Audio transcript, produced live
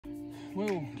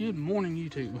Well, good morning,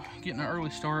 YouTube. Getting an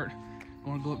early start.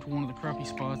 Going to go up to one of the crappie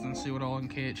spots and see what all I can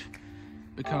catch,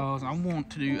 because I want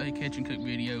to do a catch and cook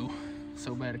video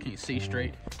so bad I can't see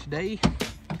straight. Today,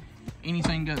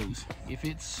 anything goes. If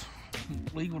it's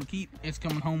legal to keep, it's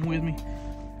coming home with me.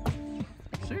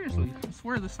 Seriously, I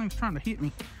swear this thing's trying to hit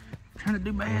me, trying to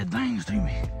do bad things to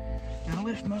me. And I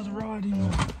left my other rod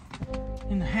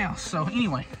in the house. So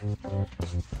anyway, I'm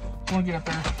gonna get up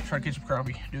there, try to catch some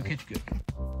crappie, do a catch and cook.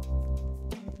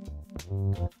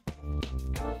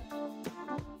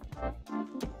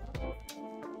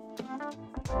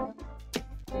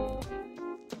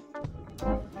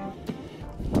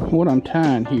 What I'm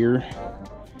tying here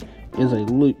is a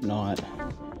loop knot,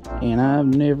 and I've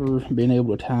never been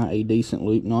able to tie a decent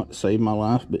loop knot to save my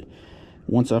life, but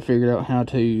once I figured out how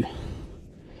to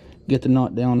get the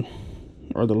knot down,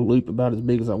 or the loop about as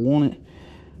big as I want it,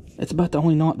 it's about the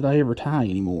only knot that I ever tie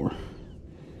anymore.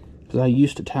 Because I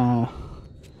used to tie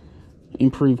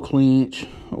improved clinch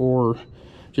or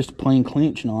just a plain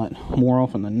clinch knot more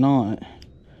often than not.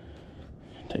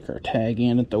 Take our tag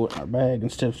in and throw it in our bag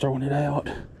instead of throwing it out.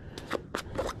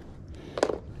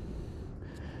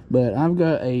 But I've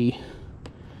got a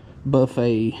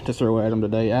buffet to throw at them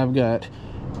today. I've got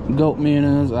goat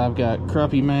minnows, I've got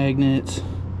crappie magnets,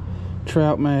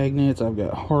 trout magnets, I've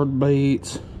got hard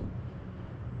baits,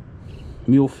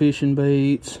 mule fishing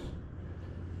baits,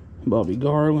 Bobby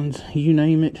Garlands, you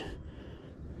name it.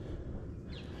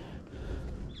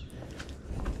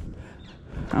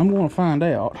 I'm going to find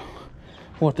out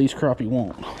what these crappie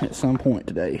want at some point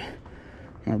today.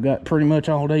 I've got pretty much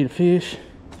all day to fish,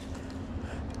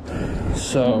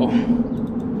 so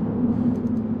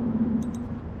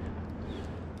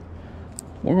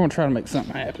we're going to try to make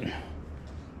something happen.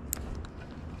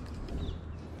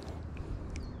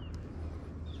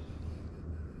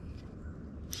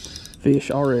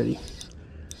 Fish already.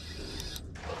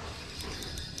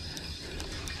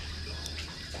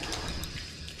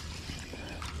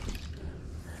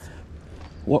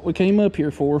 What we came up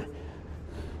here for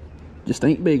just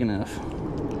ain't big enough.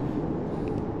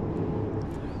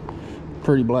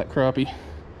 Pretty black crappie.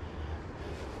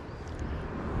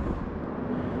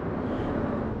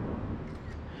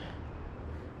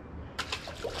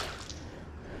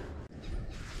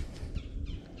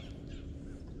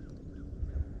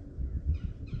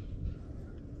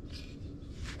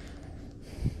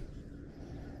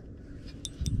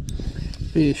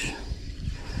 Fish.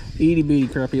 Itty bitty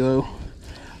crappie though.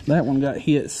 That one got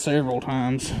hit several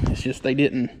times. It's just they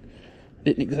didn't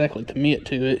exactly commit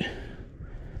to it.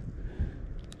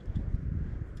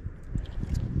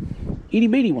 Itty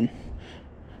bitty one.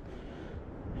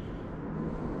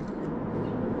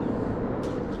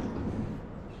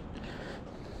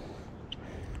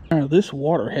 Now, this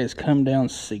water has come down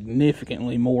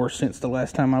significantly more since the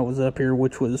last time I was up here,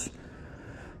 which was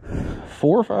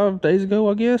 4 or 5 days ago,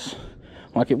 I guess.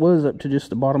 Like, it was up to just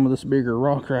the bottom of this bigger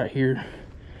rock right here,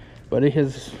 but it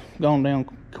has gone down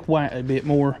quite a bit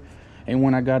more. And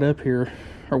when I got up here,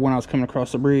 or when I was coming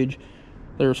across the bridge,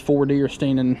 there's 4 deer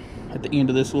standing at the end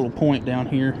of this little point down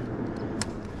here,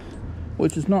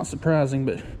 which is not surprising.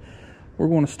 But we're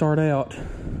going to start out,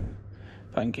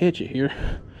 if I can catch it here,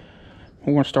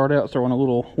 we're going to start out throwing a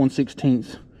little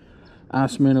 1/16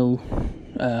 ice minnow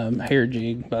hair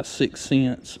jig by 6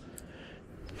 cents.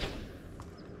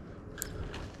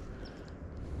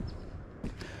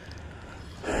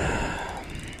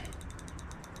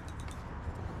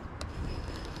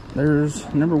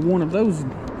 There's number one of those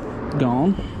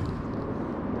gone.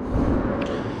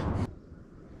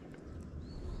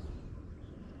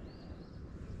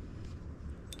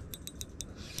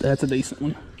 That's a decent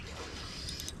one.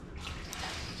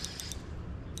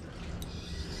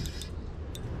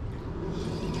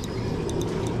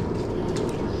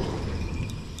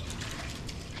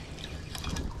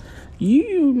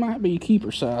 You might be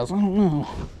keeper size, I don't know.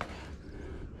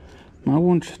 My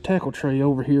one tackle tray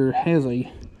over here has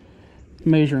a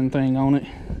measuring thing on it.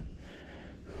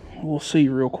 We'll see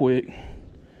real quick.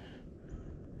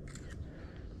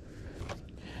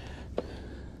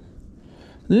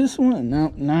 This one,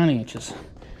 no, 9 inches.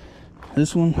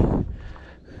 This one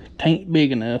ain't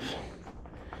big enough.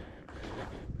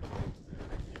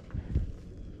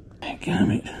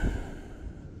 Gummit.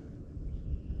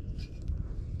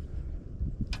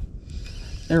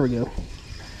 There we go.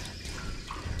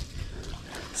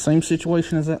 Same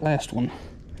situation as that last one.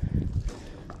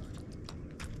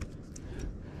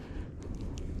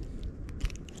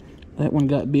 That one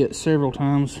got bit several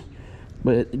times,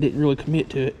 but it didn't really commit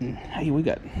to it. And hey, we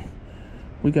got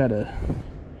a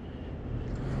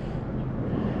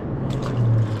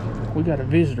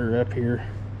visitor up here.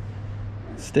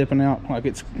 stepping out like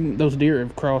it's those deer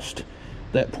have crossed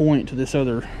that point to this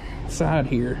other side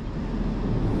here.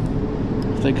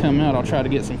 If they come out, I'll try to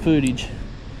get some footage.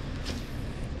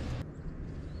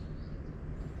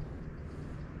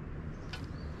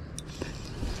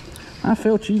 I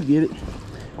felt you'd get it.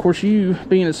 Of course, you,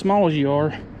 being as small as you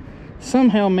are,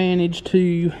 somehow managed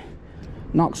to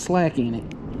knock slack in it.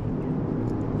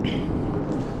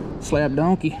 Slab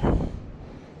donkey.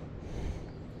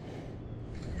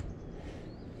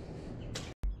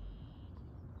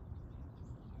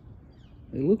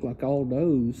 They look like all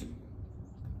does.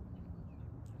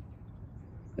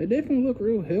 They definitely look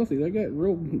real healthy. They got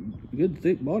real good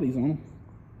thick bodies on them.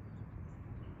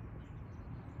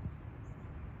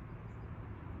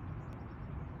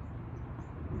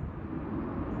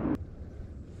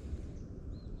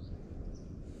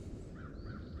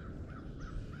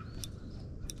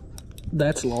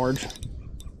 That's large.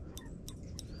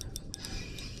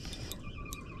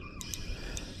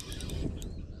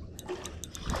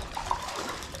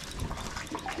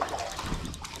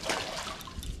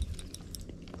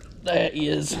 That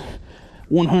is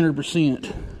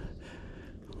 100%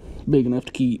 big enough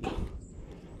to keep.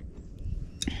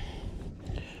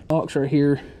 Box right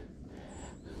here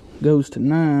goes to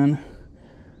 9.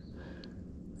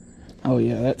 Oh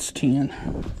yeah, that's 10.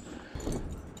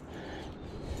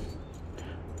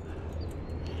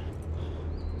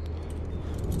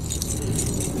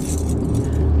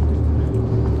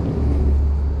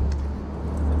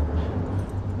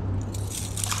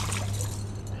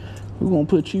 We're gonna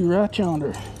put you right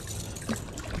yonder.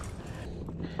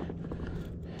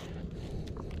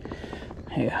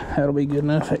 Yeah, that'll be good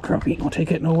enough. That crappie ain't gonna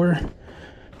take it nowhere.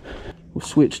 We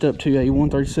switched up to a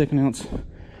 1/32 ounce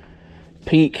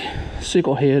pink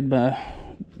sickle head by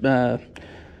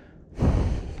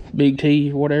Big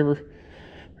T, whatever.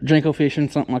 Drinko fishing,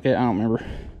 something like that, I don't remember.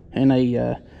 And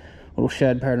a little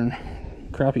shad pattern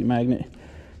crappie magnet.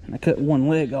 And I cut one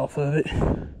leg off of it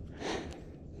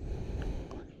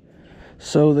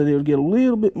so that it would get a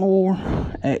little bit more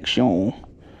action.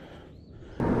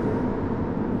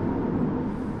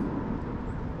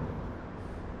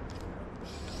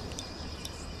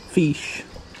 Fish.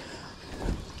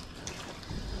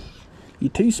 You're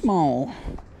too small.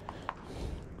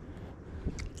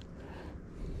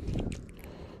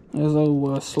 As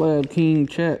old Slab King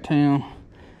Chattown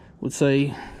would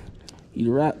say, you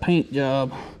the right paint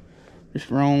job, just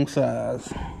wrong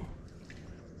size.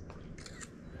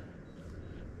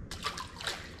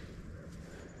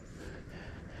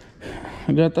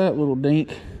 I got that little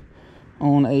dink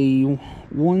on a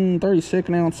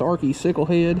 1/32 ounce Arky sickle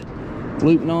head,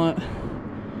 loop knot,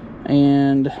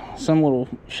 and some little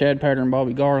shad pattern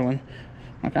Bobby Garland.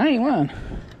 Like, I ain't lying.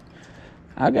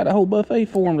 I got a whole buffet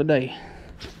for him today.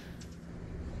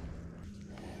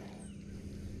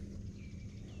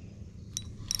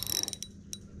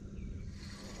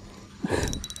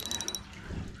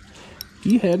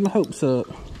 You had my hopes up.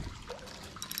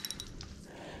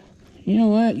 You know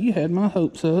what? You had my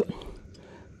hopes up.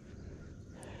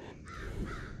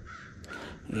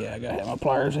 Yeah, I gotta have my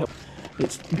pliers up.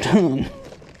 It's done.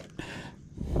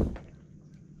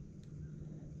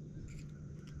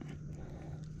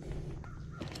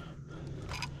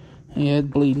 Yeah, it's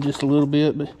bleeding just a little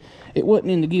bit, but it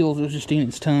wasn't in the gills, it was just in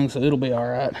its tongue, so it'll be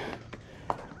alright.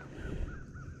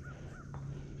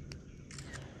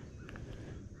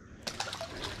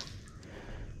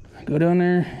 Go down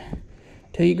there,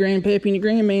 tell your grandpappy and your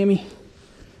grandmammy.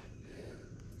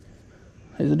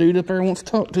 There's a dude up there who wants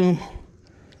to talk to him.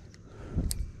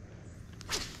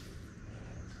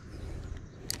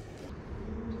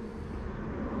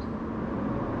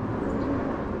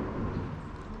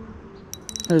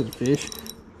 There's a fish.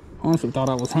 Honestly thought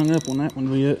I was hung up on that one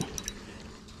bit.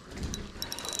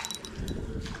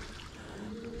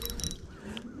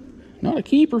 Not a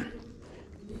keeper,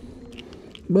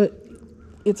 but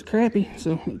it's a crappie,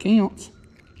 so it counts.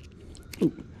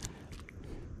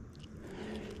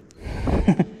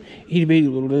 Itty bitty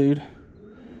little dude.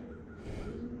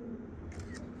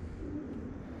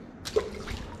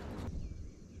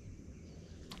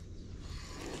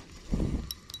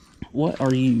 What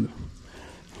are you?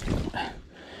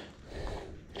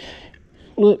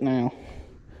 Look now.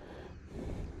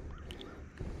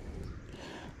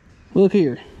 Look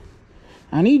here.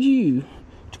 I need you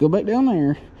to go back down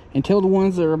there and tell the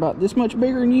ones that are about this much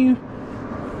bigger than you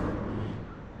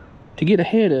to get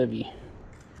ahead of you.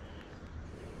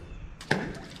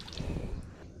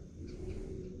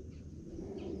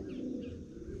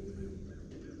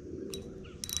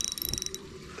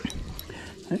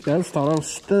 I just thought I was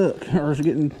stuck or was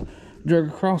getting dragged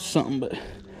across something, but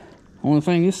only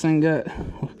thing this thing got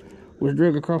was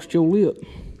drug across your lip.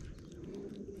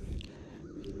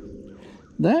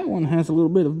 That one has a little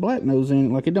bit of black nose in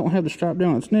it. Like, it don't have the stripe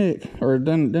down its neck or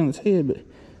down its head, but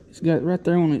it's got it right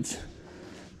there on its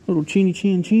little chinny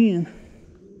chin.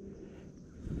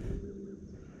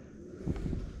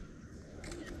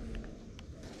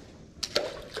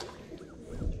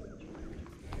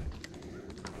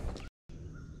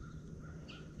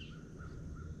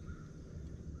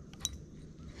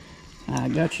 I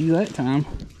got you that time.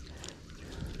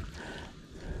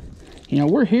 You know,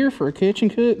 we're here for a catch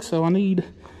and cook, so I need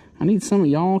some of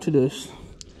y'all to just,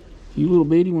 you little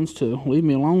bitty ones, to leave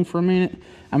me alone for a minute.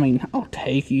 I mean, I'll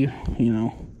take you, you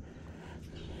know.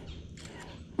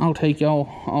 I'll take y'all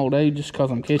all day just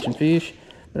because I'm catching fish,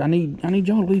 but I need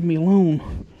y'all to leave me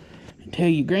alone and tell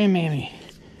your grandmammy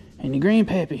and your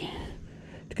grandpappy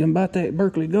to come bite that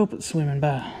Berkeley gulp that's swimming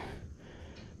by.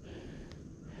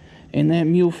 And that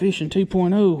Mule Fishing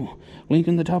 2.0, link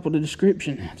in the top of the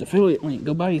description. It's an affiliate link.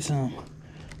 Go buy you some.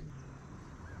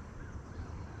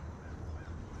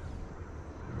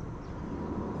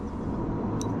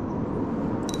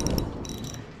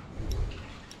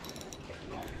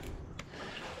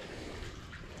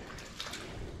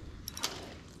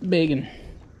 Begging.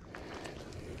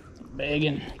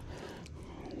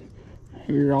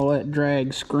 Hear all that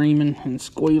drag screaming and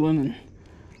squealing, and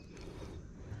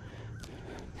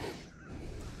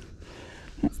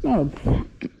it's not a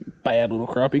bad little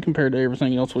crappie compared to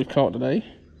everything else we've caught today.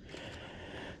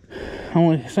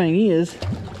 Only thing is,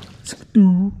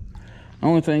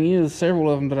 several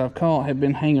of them that I've caught have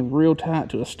been hanging real tight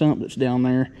to a stump that's down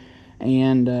there,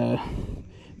 and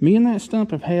me and that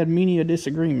stump have had many a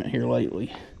disagreement here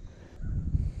lately.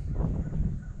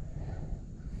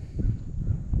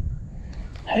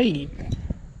 Hey,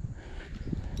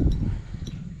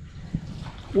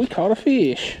 we caught a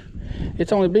fish.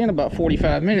 It's only been about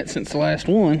 45 minutes since the last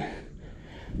one.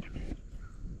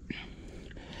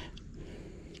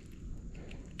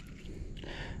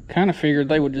 Kind of figured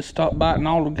they would just stop biting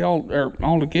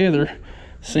altogether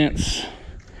since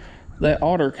that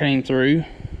otter came through,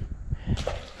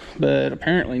 but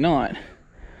apparently not.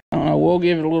 I don't know, we'll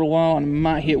give it a little while and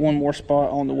might hit one more spot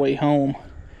on the way home.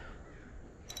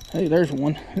 Hey, there's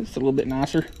one. It's a little bit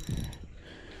nicer.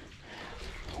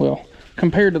 Well,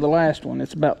 compared to the last one,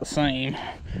 it's about the same,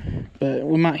 but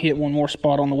we might hit one more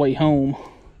spot on the way home.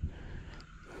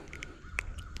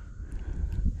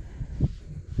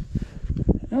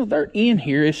 No, they're in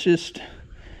here. It's just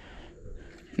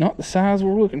not the size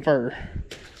we're looking for.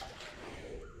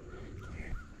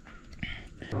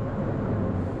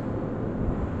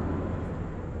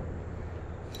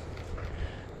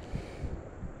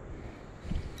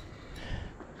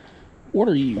 What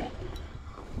are you?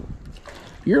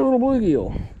 You're a little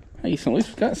bluegill. Hey, so at least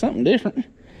we've got something different.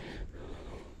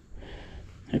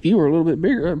 If you were a little bit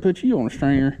bigger, I'd put you on a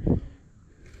stringer.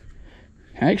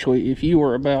 Actually, if you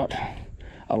were about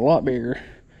a lot bigger,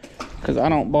 because I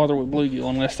don't bother with bluegill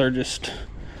unless they're just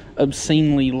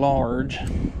obscenely large.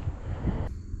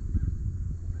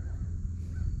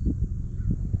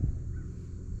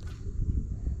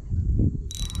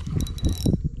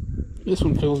 This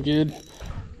one feels good.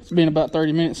 It's been about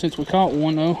 30 minutes since we caught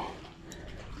one though.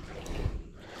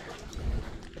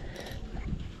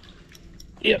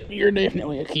 Yep, you're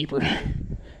definitely a keeper.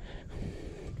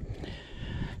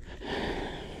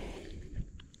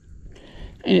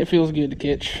 And it feels good to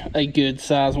catch a good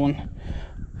size one.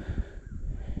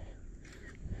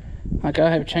 Like,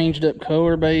 I have changed up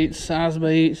color baits, size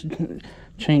baits,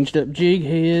 changed up jig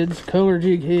heads, color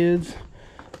jig heads,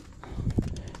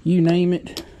 you name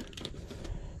it,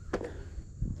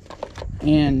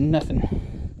 and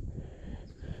nothing.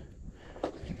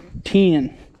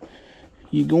 10.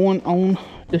 You going on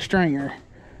the stringer.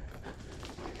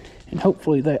 And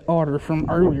hopefully that otter from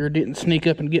earlier didn't sneak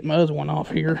up and get my other one off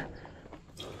here.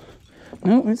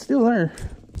 No, it's still there.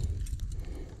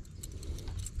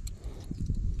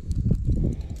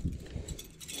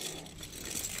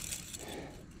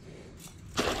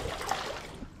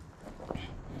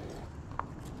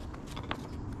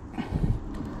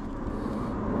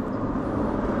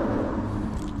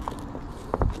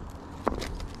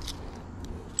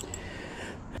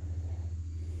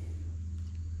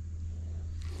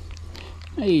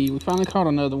 Hey, we finally caught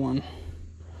another one.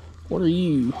 What are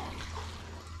you?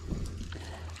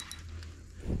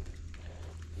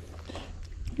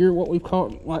 You're what we've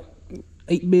caught like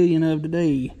 8 billion of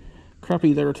today.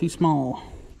 Crappie that are too small.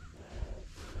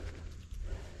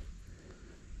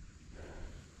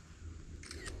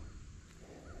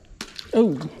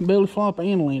 Oh, belly flop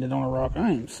and landed on a rock.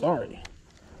 I am sorry.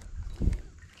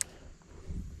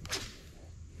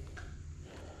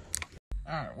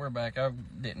 Alright, we're back. I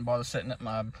didn't bother setting up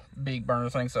my big burner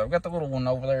thing, so I've got the little one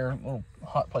over there, little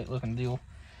hot plate looking deal.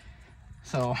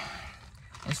 So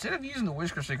instead of using the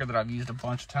whisker seeker that I've used a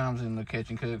bunch of times in the catch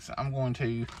and cooks, I'm going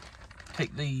to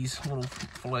take these little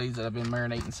fillets that I've been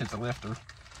marinating since I left the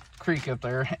creek up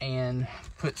there and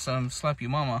put some Slap You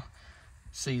Mama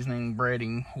seasoning,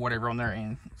 breading, whatever on there,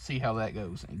 and see how that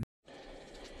goes.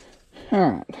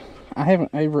 Alright, I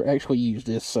haven't ever actually used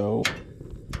this, so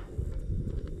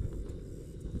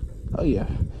oh yeah,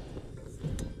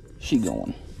 she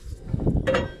going.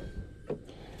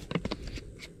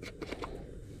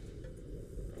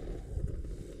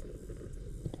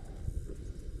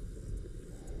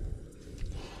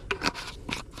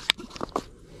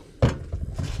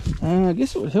 I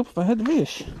guess it would help if I had the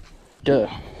fish. Duh.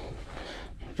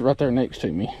 It's right there next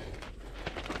to me.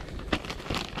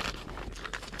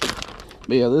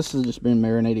 But yeah, this has just been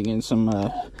marinating in some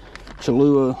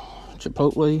Cholula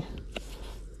Chipotle.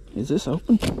 Is this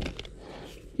open?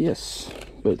 Yes,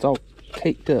 but it's all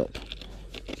caked up.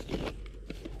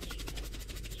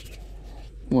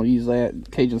 I'm gonna use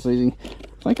that Cajun seasoning.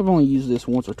 I think I've only used this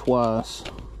once or twice.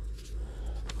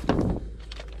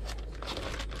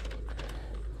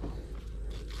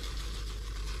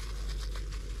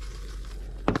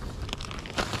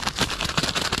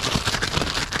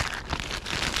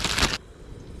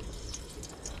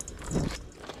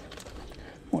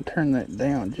 Turn that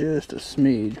down just a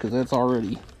smidge because that's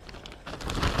already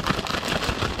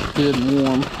good and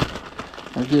warm,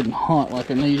 or good and hot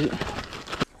like I need it.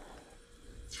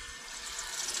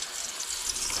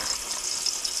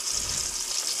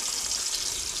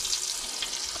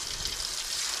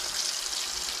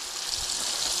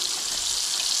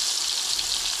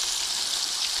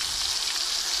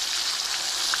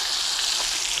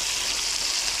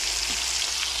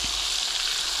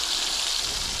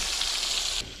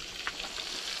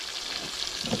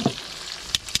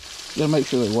 Gotta make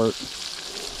sure they work.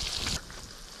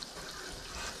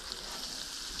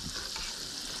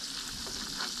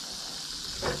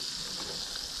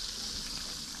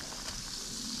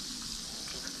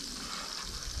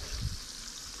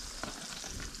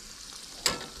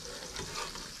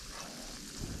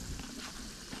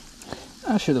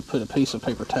 I should have put a piece of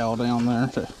paper towel down there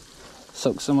to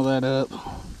soak some of that up.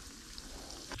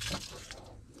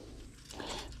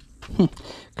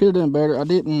 Could have done better. I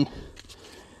didn't.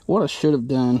 What I should have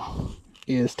done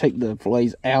is take the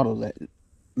fillets out of that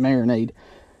marinade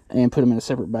and put them in a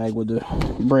separate bag with the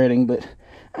breading, but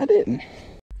I didn't.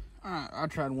 Alright, I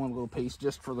tried one little piece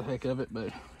just for the heck of it,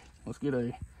 but let's get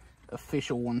a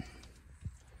official one.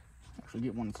 Actually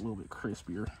get one that's a little bit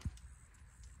crispier.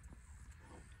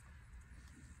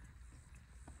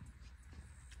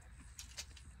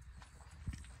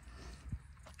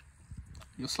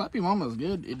 Your Slap You Mama is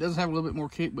good. It does have a little bit more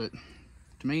kick, but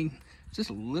to me, it's just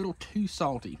a little too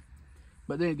salty.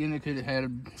 But then again, it could have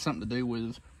had something to do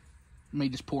with me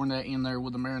just pouring that in there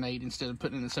with the marinade instead of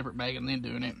putting it in a separate bag and then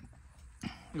doing it.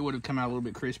 It would have come out a little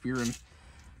bit crispier and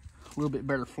a little bit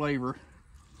better flavor.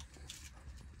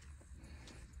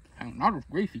 And not as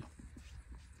greasy.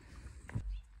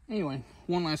 Anyway,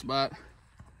 one last bite.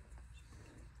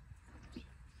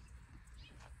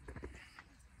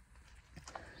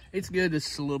 It's good,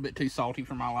 it's a little bit too salty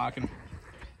for my liking.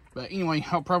 But anyway,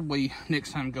 I'll probably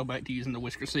next time go back to using the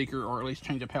whisker seeker, or at least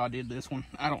change up how I did this one.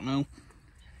 I don't know.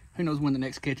 Who knows when the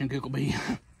next catch and cook will be.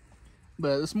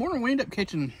 But this morning we ended up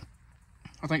catching,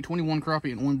 I think, 21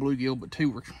 crappie and 1 bluegill, but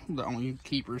 2 were the only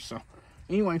keepers. So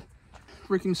anyway,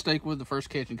 freaking mistake with the first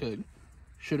catch and cook.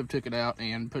 Should have took it out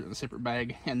and put it in a separate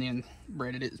bag and then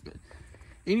breaded it. But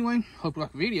anyway, hope you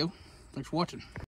like the video. Thanks for watching.